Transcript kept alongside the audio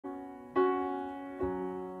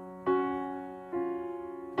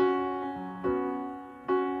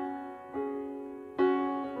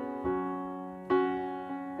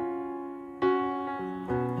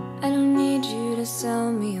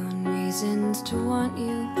reasons to want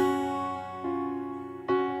you.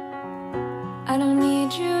 I don't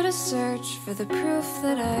need you to search for the proof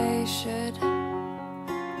that I should.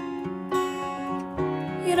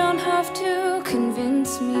 You don't have to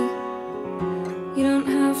convince me. You don't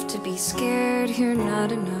have to be scared you're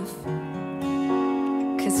not enough.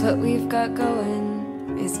 'Cause what we've got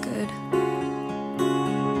going is good.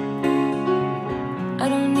 I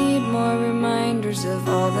don't need more reminders of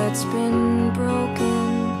all that's been broken.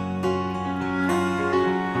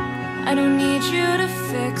 I don't need you to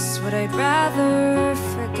fix what I'd rather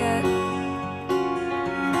forget.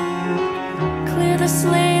 Clear the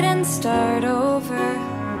slate and start over.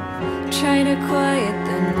 Try to quiet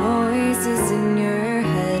the noises in your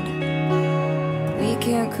head. We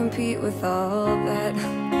can't compete with all that.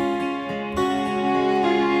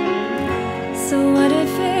 So what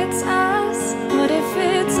if it's us? What if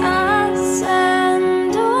it's us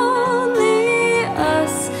and only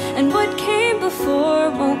us? And what came before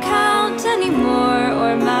won't count anymore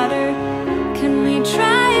or matter. Can we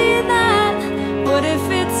try that? What if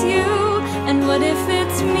it's you? And what if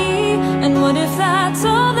it's me? And what if that's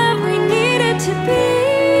all that we needed to be?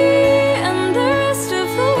 And the rest of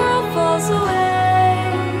the world falls away.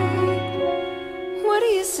 What do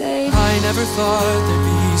you say? I never thought there'd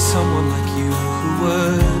be someone like you who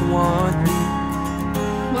would want me.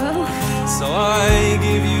 Well, so I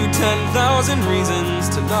give you 10,000 reasons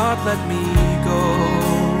to not let me go.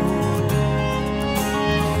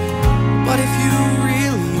 But if you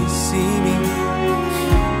really see me,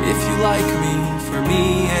 if you like me for me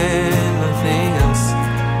and nothing else,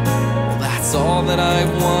 well, that's all that I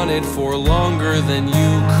wanted for longer than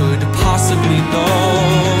you could possibly know.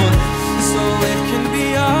 So it can be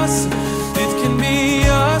us, it can be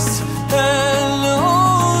us, and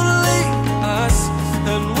only us.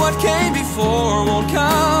 And what came before won't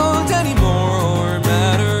count anymore or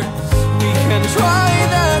matter. We can try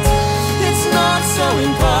that, it's not so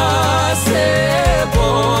impossible.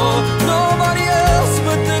 Nobody else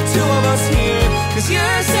but the two of us here. 'Cause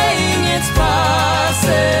you're saying it's possible.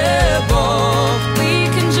 we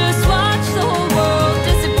can just watch the whole world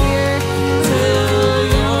disappear Till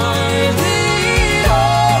you're the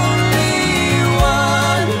only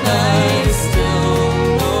one I still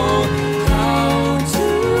know how to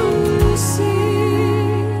see.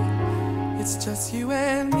 It's just you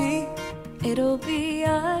and me. It'll be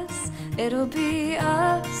us, it'll be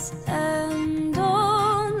us and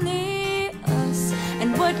only us. And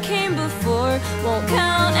what came before won't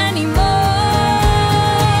count anymore.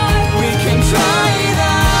 We can try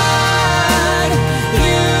that,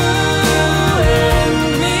 you and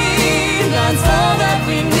me. That's all that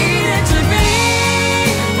we needed to be.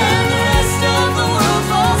 And the rest of the world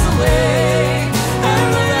falls away. And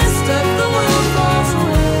the rest of the world falls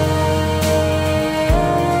away.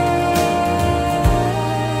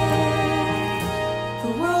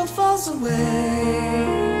 The world falls away.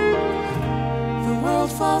 The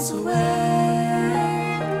world falls away.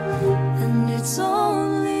 And it's